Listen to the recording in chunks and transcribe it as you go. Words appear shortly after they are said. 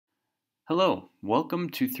Hello,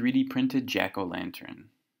 welcome to 3D Printed Jack-O-Lantern.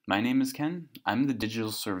 My name is Ken, I'm the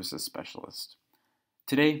Digital Services Specialist.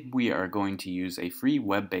 Today we are going to use a free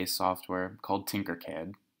web-based software called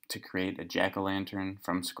Tinkercad to create a jack-o'-lantern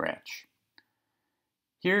from scratch.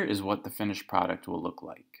 Here is what the finished product will look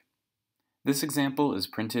like. This example is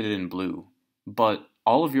printed in blue, but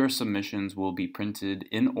all of your submissions will be printed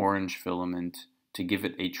in orange filament to give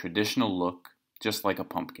it a traditional look, just like a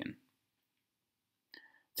pumpkin.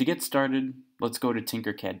 To get started, let's go to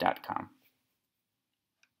tinkercad.com.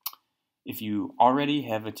 If you already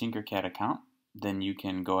have a Tinkercad account, then you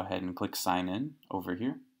can go ahead and click Sign In over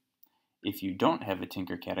here. If you don't have a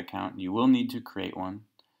Tinkercad account, you will need to create one.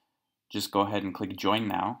 Just go ahead and click Join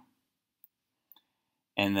Now,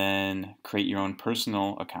 and then create your own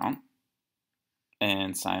personal account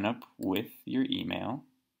and sign up with your email,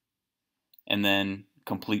 and then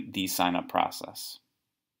complete the sign up process.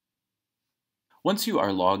 Once you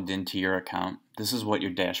are logged into your account, this is what your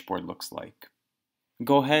dashboard looks like.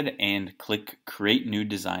 Go ahead and click Create New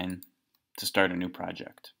Design to start a new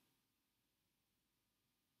project.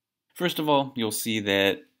 First of all, you'll see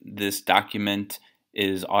that this document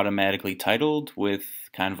is automatically titled with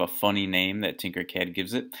kind of a funny name that Tinkercad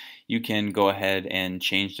gives it. You can go ahead and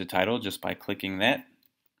change the title just by clicking that.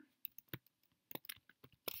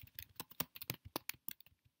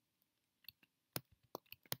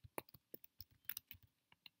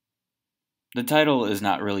 The title is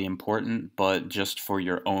not really important, but just for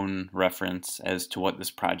your own reference as to what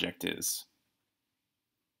this project is.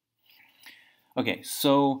 Okay,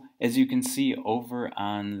 so as you can see over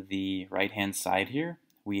on the right-hand side here,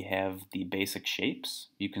 we have the basic shapes.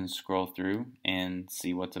 You can scroll through and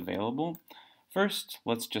see what's available. First,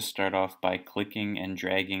 let's just start off by clicking and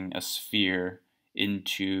dragging a sphere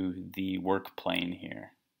into the work plane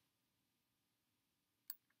here.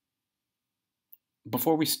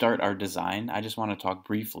 Before we start our design, I just want to talk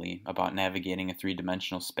briefly about navigating a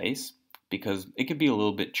three-dimensional space, because it could be a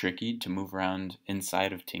little bit tricky to move around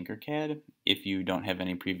inside of Tinkercad if you don't have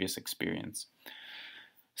any previous experience.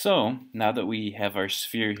 So, now that we have our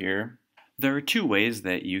sphere here, there are two ways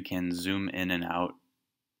that you can zoom in and out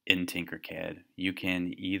in Tinkercad. You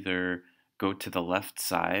can either go to the left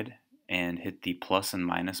side and hit the plus and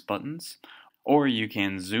minus buttons, or you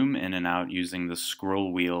can zoom in and out using the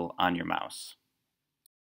scroll wheel on your mouse.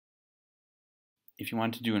 If you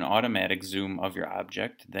want to do an automatic zoom of your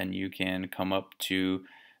object, then you can come up to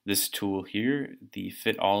this tool here, the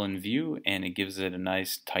Fit All in View, and it gives it a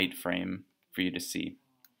nice tight frame for you to see.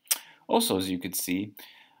 Also, as you could see,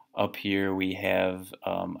 up here we have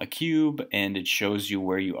a cube, and it shows you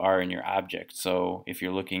where you are in your object. So if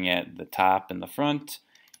you're looking at the top and the front,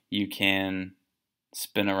 you can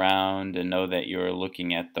spin around and know that you're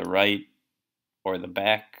looking at the right or the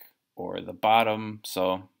back or the bottom.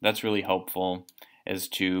 So that's really helpful as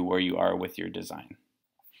to where you are with your design.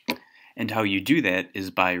 And how you do that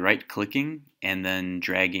is by right-clicking and then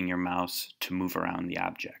dragging your mouse to move around the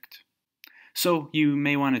object. So you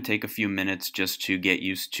may want to take a few minutes just to get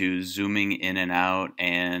used to zooming in and out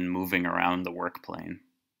and moving around the work plane.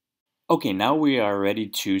 Okay, now we are ready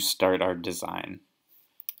to start our design.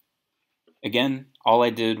 Again, all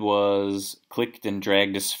I did was clicked and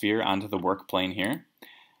dragged a sphere onto the work plane here.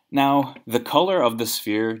 Now, the color of the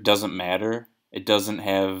sphere doesn't matter. It doesn't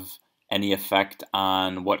have any effect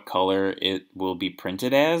on what color it will be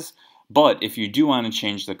printed as, but if you do want to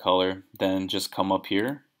change the color, then just come up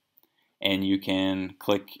here and you can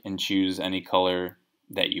click and choose any color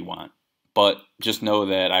that you want. But just know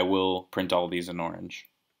that I will print all these in orange.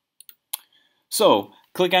 So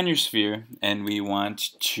click on your sphere and we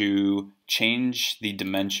want to change the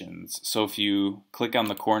dimensions. So if you click on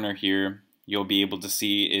the corner here, you'll be able to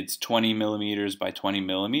see it's 20 millimeters by 20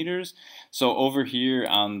 millimeters. So over here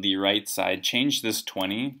on the right side, change this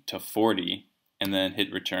 20 to 40 and then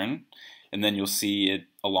hit return. And then you'll see it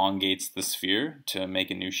elongates the sphere to make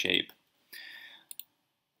a new shape.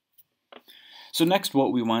 So next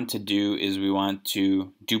what we want to do is we want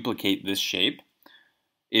to duplicate this shape.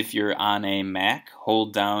 If you're on a Mac,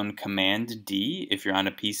 hold down Command D. If you're on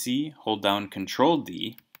a PC, hold down Control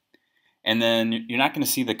D. And then you're not going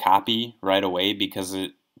to see the copy right away because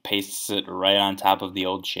it pastes it right on top of the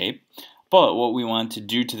old shape. But what we want to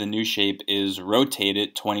do to the new shape is rotate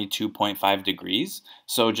it 22.5 degrees.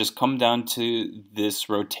 So just come down to this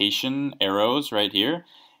rotation arrows right here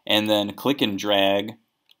and then click and drag.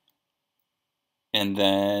 And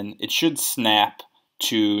then it should snap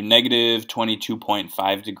to negative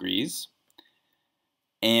 22.5 degrees.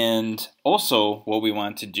 And also what we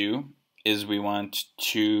want to do is we want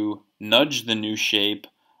to nudge the new shape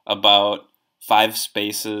about 5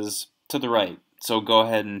 spaces to the right. So go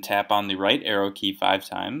ahead and tap on the right arrow key 5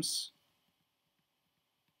 times.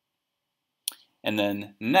 And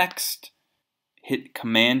then next, hit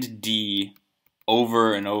Command D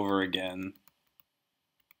over and over again.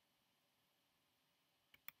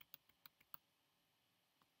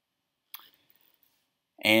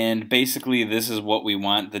 And basically this is what we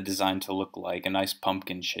want the design to look like, a nice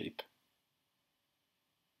pumpkin shape.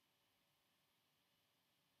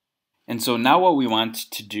 And so now what we want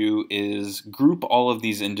to do is group all of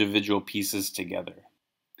these individual pieces together.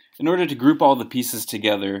 In order to group all the pieces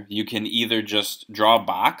together, you can either just draw a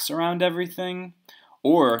box around everything,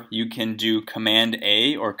 or you can do Command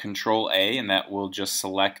A or Control A, and that will just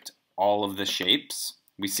select all of the shapes.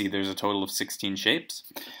 We see there's a total of 16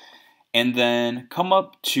 shapes. And then come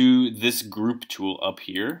up to this group tool up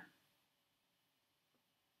here.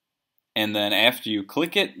 And then after you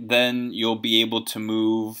click it, then you'll be able to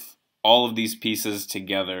move all of these pieces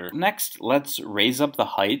together. Next, let's raise up the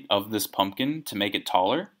height of this pumpkin to make it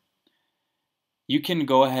taller. You can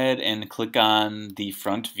go ahead and click on the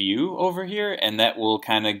front view over here, and that will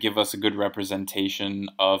kind of give us a good representation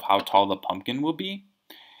of how tall the pumpkin will be.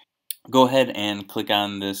 Go ahead and click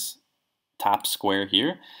on this top square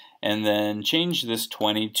here, and then change this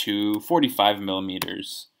 20 to 45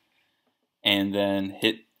 millimeters. And then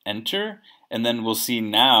hit enter, and then we'll see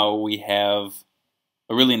now we have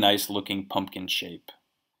a really nice looking pumpkin shape.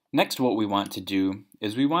 Next, what we want to do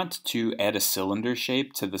is we want to add a cylinder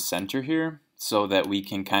shape to the center here so that we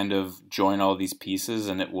can kind of join all these pieces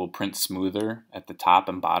and it will print smoother at the top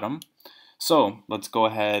and bottom. So let's go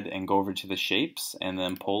ahead and go over to the shapes and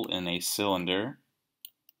then pull in a cylinder.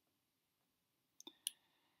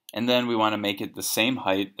 And then we want to make it the same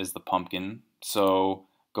height as the pumpkin. So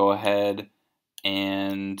go ahead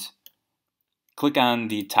and click on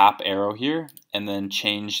the top arrow here and then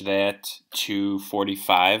change that to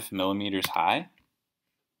 45 millimeters high.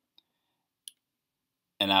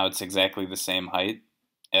 And now it's exactly the same height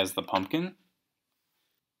as the pumpkin.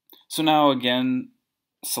 So now again,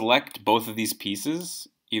 select both of these pieces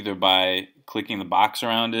either by clicking the box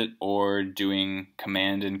around it or doing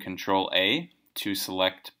Command and Control A to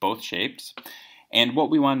select both shapes. And what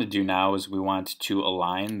we want to do now is we want to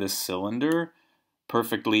align this cylinder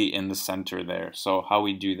perfectly in the center there. So how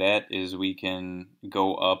we do that is we can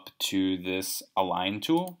go up to this Align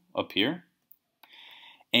tool up here.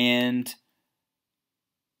 And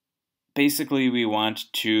basically we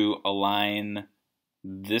want to align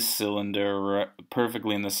this cylinder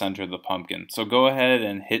perfectly in the center of the pumpkin. So go ahead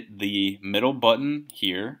and hit the middle button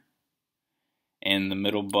here and the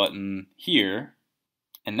middle button here.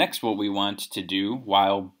 And next what we want to do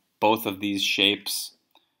while both of these shapes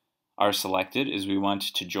are selected is we want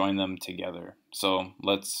to join them together. So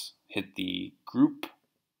let's hit the group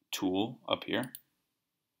tool up here.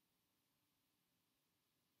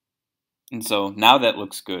 And so now that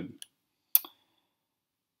looks good.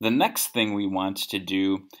 The next thing we want to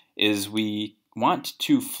do is we want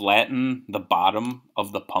to flatten the bottom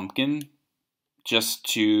of the pumpkin just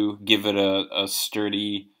to give it a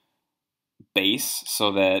sturdy base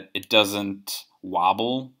so that it doesn't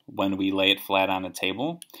wobble when we lay it flat on a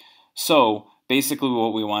table. So basically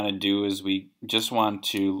what we want to do is we just want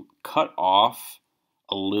to cut off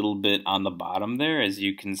a little bit on the bottom there. As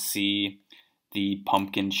you can see, the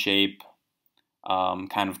pumpkin shape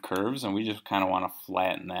kind of curves, and we just kind of want to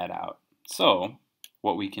flatten that out. So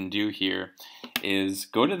what we can do here is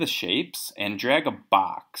go to the shapes and drag a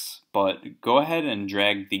box, but go ahead and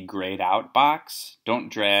drag the grayed out box. Don't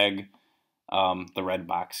drag the red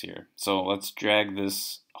box here. So let's drag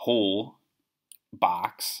this whole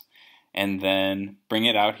box and then bring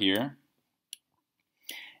it out here.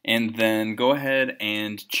 And then go ahead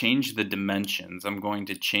and change the dimensions. I'm going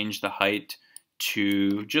to change the height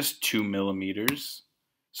to just 2 millimeters,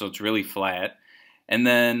 so it's really flat. And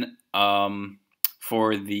then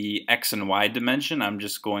for the X and Y dimension, I'm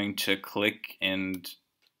just going to click and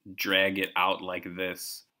drag it out like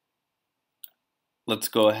this. Let's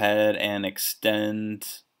go ahead and extend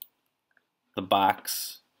the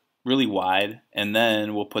box really wide, and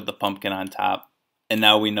then we'll put the pumpkin on top. And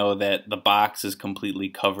now we know that the box is completely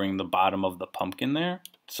covering the bottom of the pumpkin there.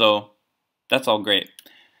 So that's all great.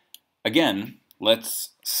 Again, let's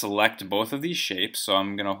select both of these shapes. So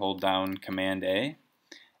I'm going to hold down Command A,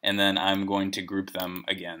 and then I'm going to group them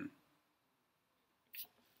again.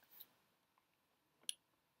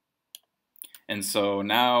 And so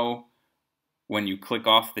now when you click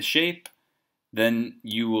off the shape, then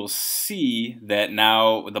you will see that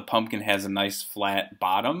now the pumpkin has a nice flat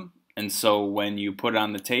bottom. And so when you put it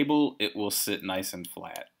on the table, it will sit nice and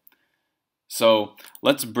flat. So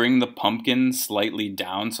let's bring the pumpkin slightly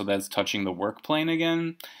down so that's touching the work plane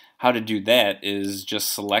again. How to do that is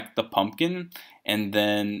just select the pumpkin, and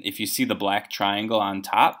then if you see the black triangle on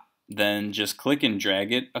top, then just click and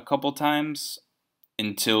drag it a couple times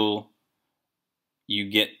until you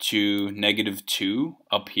get to -2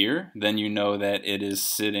 up here. Then you know that it is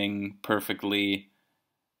sitting perfectly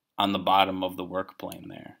on the bottom of the work plane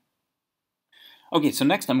there. Okay, so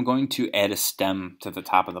next I'm going to add a stem to the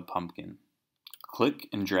top of the pumpkin. Click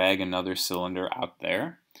and drag another cylinder out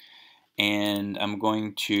there, and I'm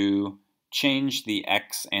going to change the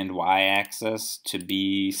X and Y axis to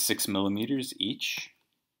be 6 millimeters each.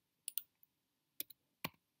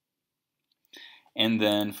 And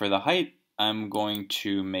then for the height, I'm going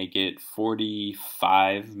to make it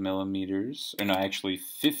 45 millimeters, or no, actually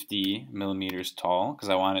 50 millimeters tall, because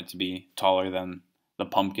I want it to be taller than the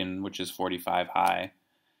pumpkin, which is 45 high.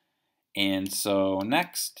 And so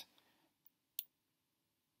next,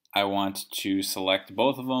 I want to select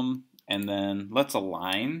both of them, and then let's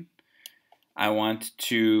align. I want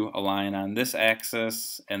to align on this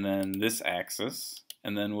axis and then this axis,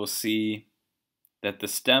 and then we'll see that the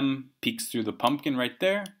stem peeks through the pumpkin right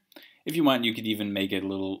there. If you want, you could even make it a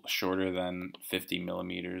little shorter than 50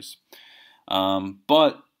 millimeters.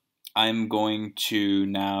 But I'm going to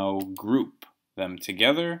now group them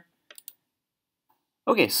together.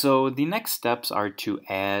 Okay, so the next steps are to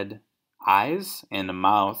add eyes and a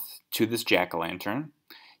mouth to this jack-o'-lantern.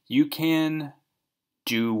 You can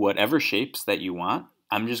do whatever shapes that you want.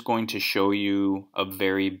 I'm just going to show you a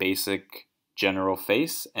very basic general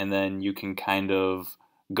face, and then you can kind of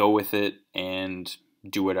go with it and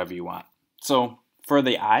do whatever you want. So for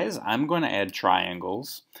the eyes, I'm going to add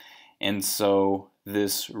triangles, and so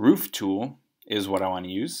this roof tool is what I want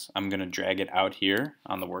to use. I'm going to drag it out here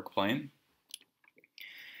on the work plane.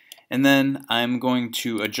 And then I'm going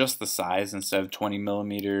to adjust the size. Instead of 20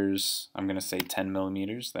 millimeters, I'm going to say 10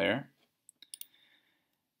 millimeters there.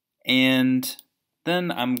 And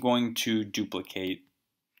then I'm going to duplicate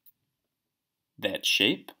that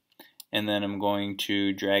shape. And then I'm going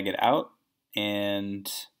to drag it out. And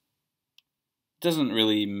it doesn't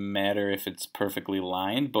really matter if it's perfectly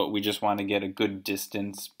lined, but we just want to get a good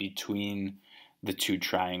distance between the two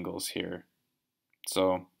triangles here.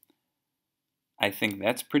 So I think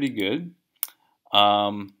that's pretty good.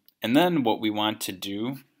 And then what we want to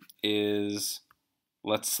do is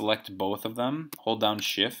let's select both of them, hold down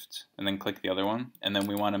Shift, and then click the other one, and then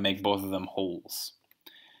we want to make both of them holes.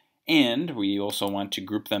 And we also want to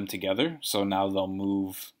group them together, so now they'll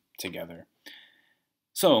move together.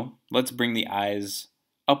 So let's bring the eyes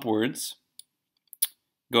upwards.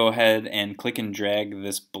 Go ahead and click and drag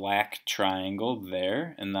this black triangle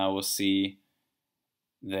there, and now we'll see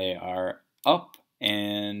they are up,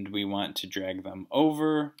 and we want to drag them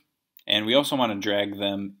over, and we also want to drag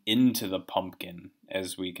them into the pumpkin,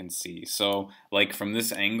 as we can see. So like from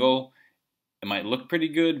this angle, it might look pretty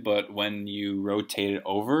good, but when you rotate it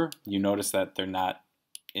over, you notice that they're not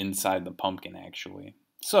inside the pumpkin actually.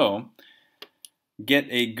 So get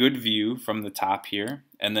a good view from the top here,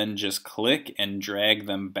 and then just click and drag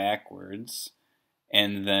them backwards,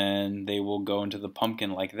 and then they will go into the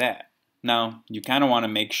pumpkin like that. Now, you kind of want to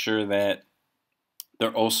make sure that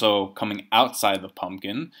they're also coming outside the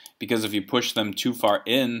pumpkin, because if you push them too far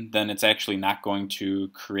in, then it's actually not going to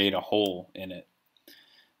create a hole in it.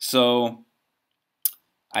 So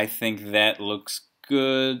I think that looks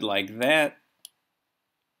good like that.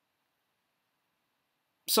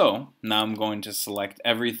 So now I'm going to select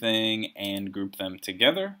everything and group them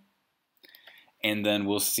together, and then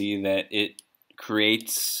we'll see that it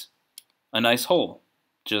creates a nice hole,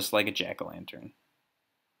 just like a jack-o'-lantern.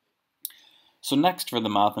 So next for the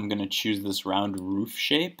mouth, I'm going to choose this round roof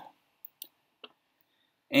shape,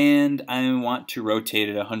 and I want to rotate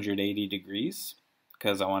it 180 degrees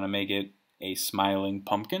because I want to make it a smiling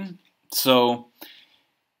pumpkin. So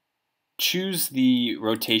choose the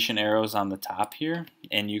rotation arrows on the top here,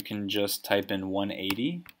 and you can just type in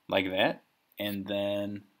 180 like that, and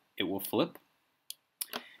then it will flip.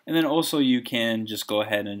 And then also you can just go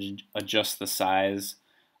ahead and adjust the size.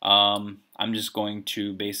 I'm just going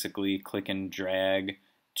to basically click and drag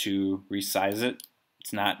to resize it.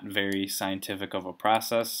 It's not very scientific of a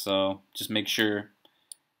process, so just make sure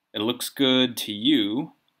it looks good to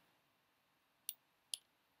you.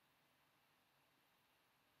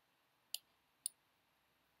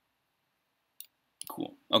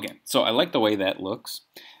 Cool. Okay, so I like the way that looks.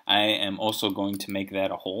 I am also going to make that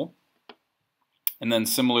a hole. And then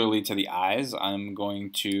similarly to the eyes, I'm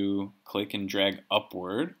going to click and drag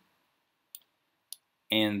upward.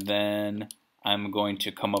 And then I'm going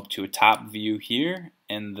to come up to a top view here,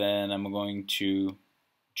 and then I'm going to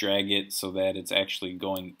drag it so that it's actually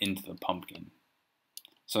going into the pumpkin.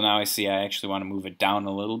 So now I see I actually want to move it down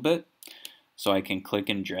a little bit, so I can click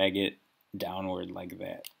and drag it downward like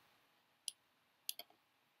that.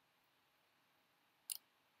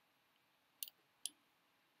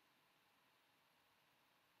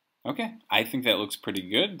 Okay, I think that looks pretty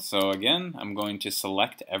good. So again, I'm going to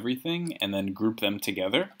select everything and then group them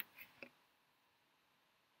together.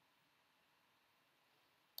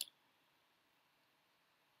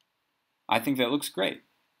 I think that looks great.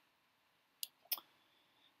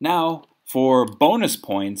 Now, for bonus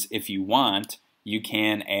points, if you want, you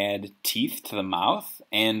can add teeth to the mouth,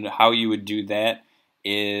 and how you would do that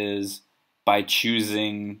is by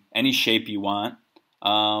choosing any shape you want.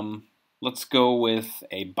 Let's go with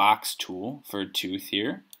a box tool for a tooth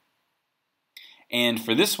here. And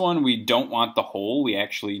for this one, we don't want the hole. We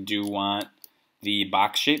actually do want the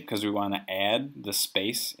box shape because we want to add the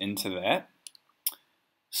space into that.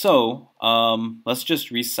 So let's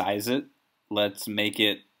just resize it. Let's make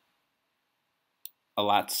it a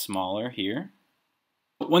lot smaller here.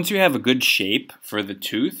 Once you have a good shape for the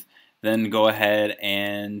tooth, then go ahead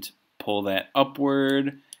and pull that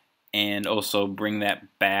upward and also bring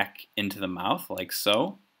that back into the mouth like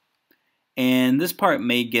so. And this part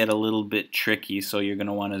may get a little bit tricky, so you're going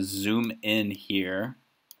to want to zoom in here.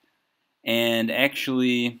 And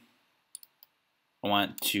actually, I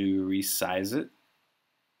want to resize it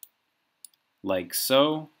like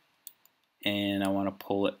so. And I want to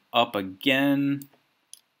pull it up again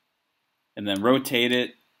and then rotate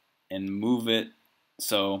it and move it.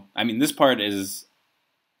 So, I mean, this part is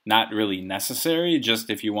not really necessary, just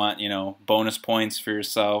if you want, bonus points for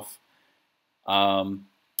yourself,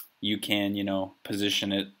 you can,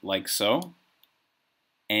 position it like so.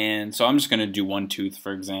 And so I'm just going to do one tooth,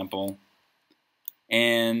 for example.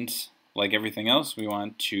 And like everything else, we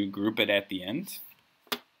want to group it at the end.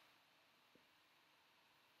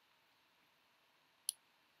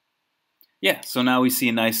 Yeah, so now we see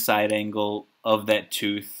a nice side angle of that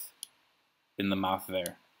tooth in the mouth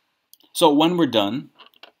there. So when we're done,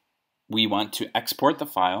 we want to export the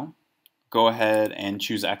file. Go ahead and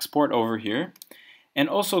choose export over here. And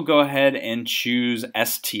also go ahead and choose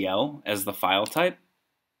STL as the file type.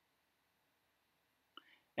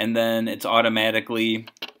 And then it's automatically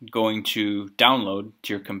going to download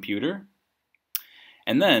to your computer.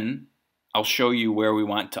 And then I'll show you where we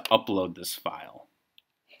want to upload this file.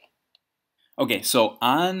 Okay, so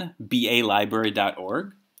on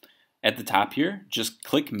BALibrary.org, at the top here, just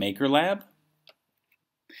click Maker Lab.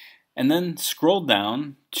 And then scroll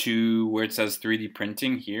down to where it says 3D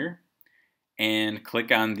printing here and click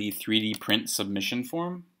on the 3D print submission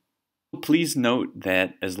form. Please note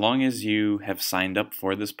that as long as you have signed up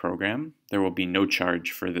for this program, there will be no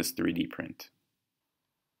charge for this 3D print.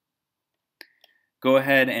 Go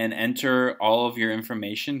ahead and enter all of your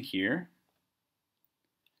information here.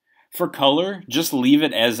 For color, just leave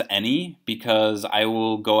it as any because I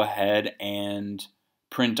will go ahead and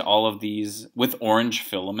print all of these with orange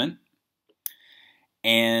filament.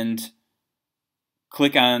 And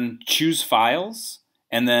click on Choose Files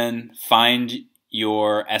and then find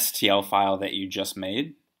your STL file that you just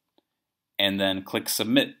made and then click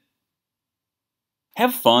Submit.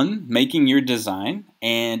 Have fun making your design,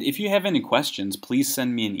 and if you have any questions, please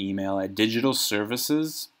send me an email at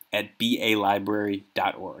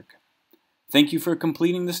digitalservices@balibrary.org. Thank you for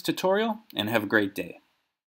completing this tutorial and have a great day.